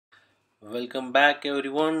Welcome back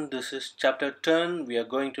everyone. This is chapter 10. We are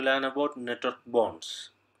going to learn about network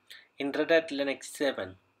bonds. In Red Hat Linux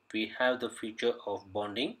 7, we have the feature of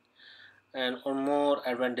bonding, and on more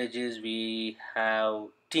advantages we have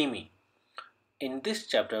teaming. In this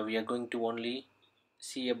chapter we are going to only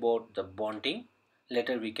see about the bonding.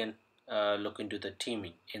 Later we can look into the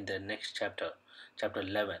teaming in the next chapter, chapter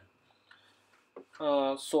 11.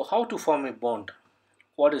 So how to form a bond?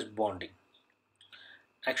 What is bonding?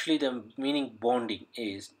 Actually, the meaning bonding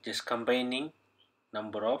is just combining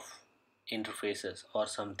number of interfaces or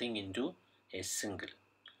something into a single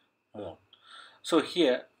mode. So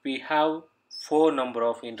here we have four number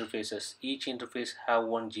of interfaces. Each interface have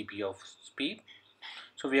 1 GB of speed.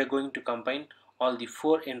 So we are going to combine all the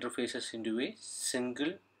four interfaces into a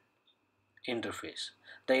single interface.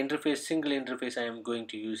 The single interface I am going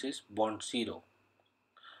to use is bond 0.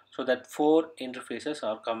 So that four interfaces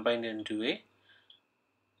are combined into a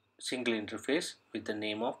single interface with the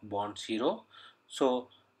name of bond 0. So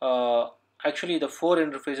actually the four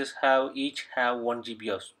interfaces each have 1 GB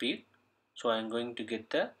of speed. So I am going to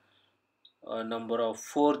get the number of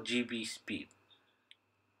 4 GB speed.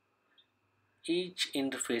 Each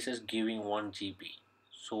interface is giving 1 GB.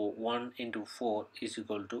 So 1 into 4 is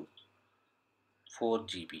equal to 4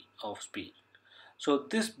 GB of speed. So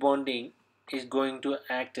this bonding is going to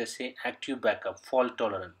act as a active backup, fault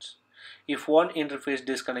tolerance. If one interface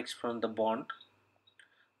disconnects from the bond,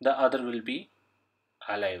 the other will be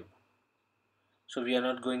alive. So we are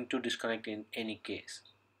not going to disconnect in any case.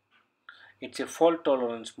 It's a fault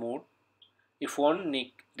tolerance mode. If one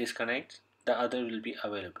NIC disconnects, the other will be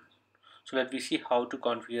available. So let me see how to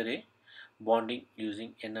configure a bonding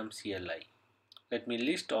using Nmcli. Let me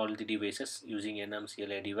list all the devices using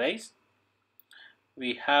Nmcli device.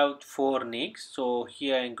 We have 4 NICs. So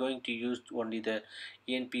here I am going to use only the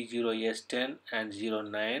ENP0S10 and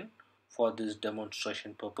 09 for this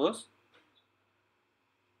demonstration purpose.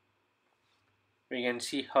 We can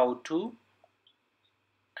see how to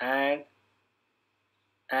add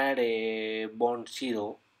a bond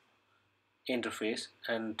 0 interface,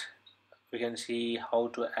 and we can see how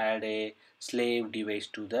to add a slave device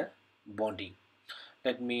to the bonding.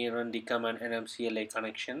 Let me run the command nmcli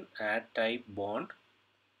connection add type bond.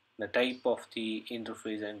 The type of the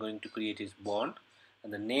interface I am going to create is bond,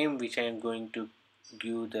 and the name which I am going to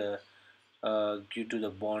give to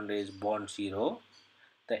the bond is bond 0.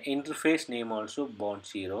 The interface name also bond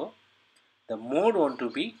 0. The mode want to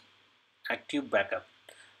be active backup.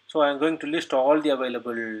 So I am going to list all the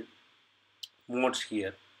available modes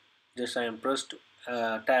here. Just I am pressed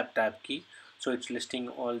tab key, so it's listing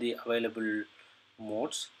all the available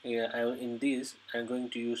modes. In this I am going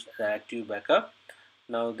to use the active backup.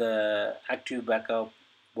 Now the active backup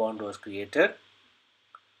bond was created.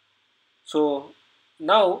 So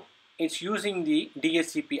now it's using the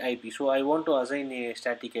DHCP IP. So I want to assign a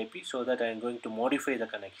static IP, so that I am going to modify the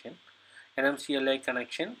connection. NMCLI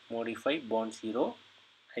connection modify bond 0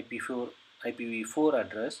 IPv4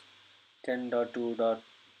 address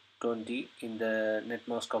 10.2.20 in the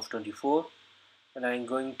netmask of 24, and I'm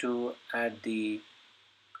going to add the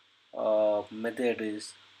method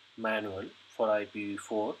is manual for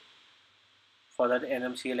IPv4. For that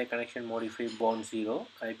NMCLI connection modify bond 0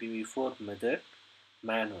 IPv4 method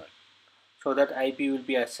manual. So that IP will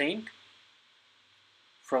be assigned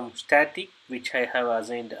from static, which I have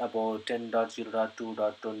assigned about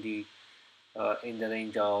 10.0.2.20 in the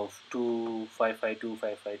range of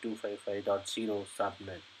 255.255.255.0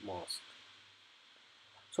 subnet mask.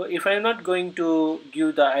 So if I'm not going to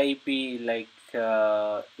give the IP like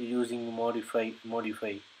using modify,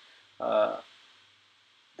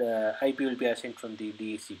 the IP will be assigned from the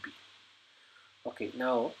DHCP. Okay,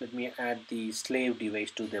 now let me add the slave device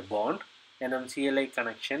to the bond. NMCLI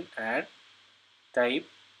connection add type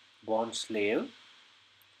bond slave,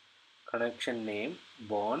 connection name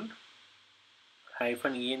bond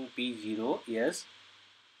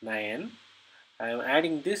 -enp0s9. I am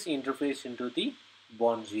adding this interface into the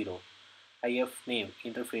bond 0. ifname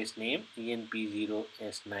interface name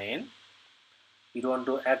enp0s9. You want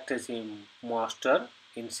to act as a master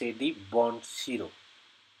inside the bond 0.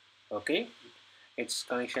 Okay, its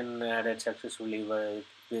connection added successfully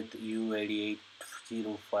with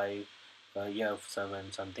U8805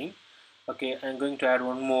 F7 something. Okay, I'm going to add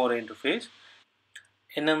one more interface.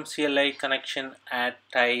 NMCLI connection add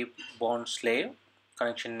type bond slave,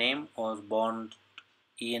 connection name was bond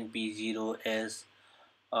enp0s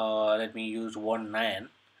let me use 19,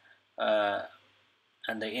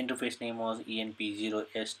 and the interface name was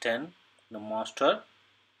enp0s10. The master,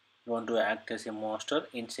 you want to act as a master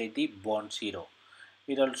inside the bond 0.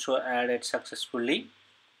 It also added successfully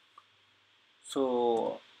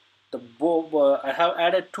So I have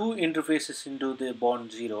added two interfaces into the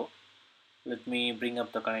bond 0. Let me bring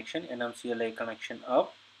up the connection, Nmcli connection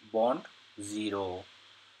up, bond 0.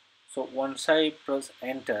 So once I press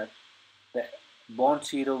enter, the bond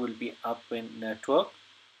 0 will be up in network.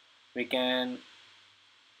 We can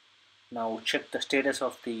now check the status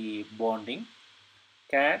of the bonding.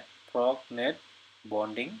 Cat proc net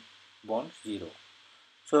bonding bond 0.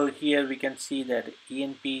 So here we can see that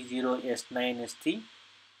ENP0S9 is the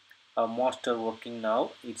master working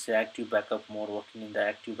now. It's active backup mode, working in the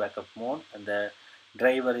active backup mode, and the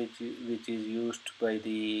driver which is used by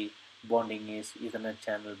the bonding is Ethernet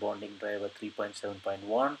channel bonding driver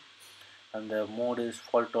 3.7.1, and the mode is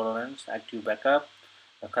fault tolerance active backup.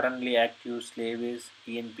 The currently active slave is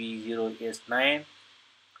ENP0S9,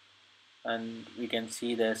 and we can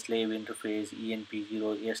see the slave interface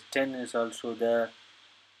ENP0S10 is also there.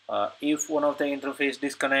 If one of the interface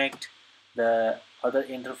disconnect, the other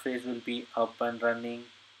interface will be up and running.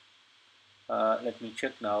 Let me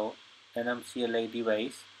check now. Nmcli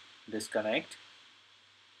device disconnect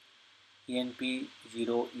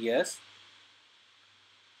ENP0S.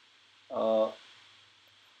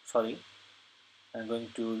 Sorry, I'm going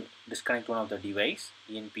to disconnect one of the device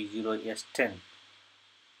ENP0S10.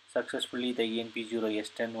 Successfully, the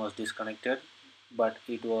ENP0S10 was disconnected, but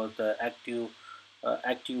it was the active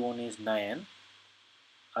one is 9.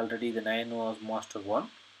 Already the 9 was master 1,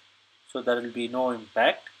 so there will be no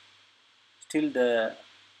impact. Still the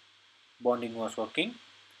bonding was working.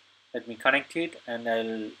 Let me connect it and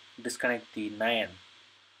I'll disconnect the 9.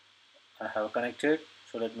 I have connected,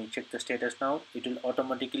 so let me check the status now. It will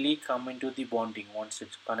automatically come into the bonding once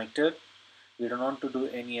it's connected. We don't want to do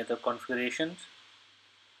any other configurations.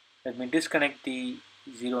 Let me disconnect the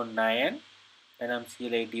 09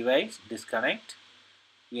 Nmcli device, disconnect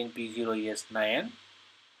ENP0S9.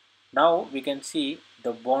 Now we can see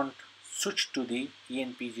the bond switch to the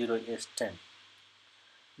ENP0S10.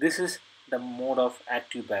 This is the mode of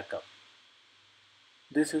active backup.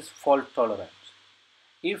 This is fault tolerance.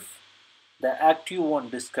 If the active one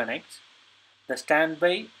disconnects, the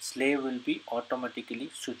standby slave will be automatically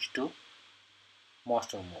switched to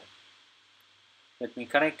master mode. Let me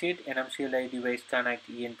connect it. Nmcli device connect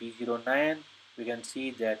ENP09. We can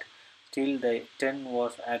see that still the 10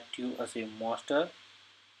 was active as a master.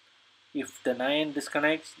 If the 9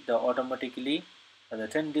 disconnects, the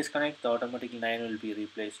 10 disconnects, the automatically 9 will be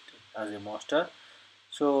replaced as a master.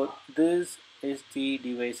 So this is the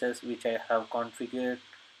devices which I have configured.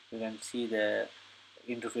 You can see the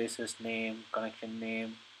interfaces name, connection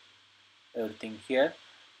name, everything here.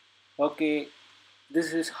 Okay,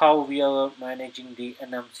 this is how we are managing the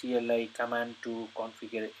Nmcli command to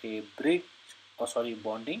configure a bridge,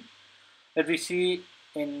 bonding. Let we see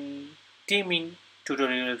in teaming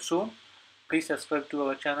tutorial soon. Please subscribe to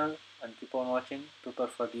our channel and keep on watching. Prepare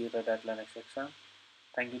for the Red Hat Linux exam.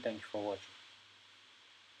 Thank you for watching.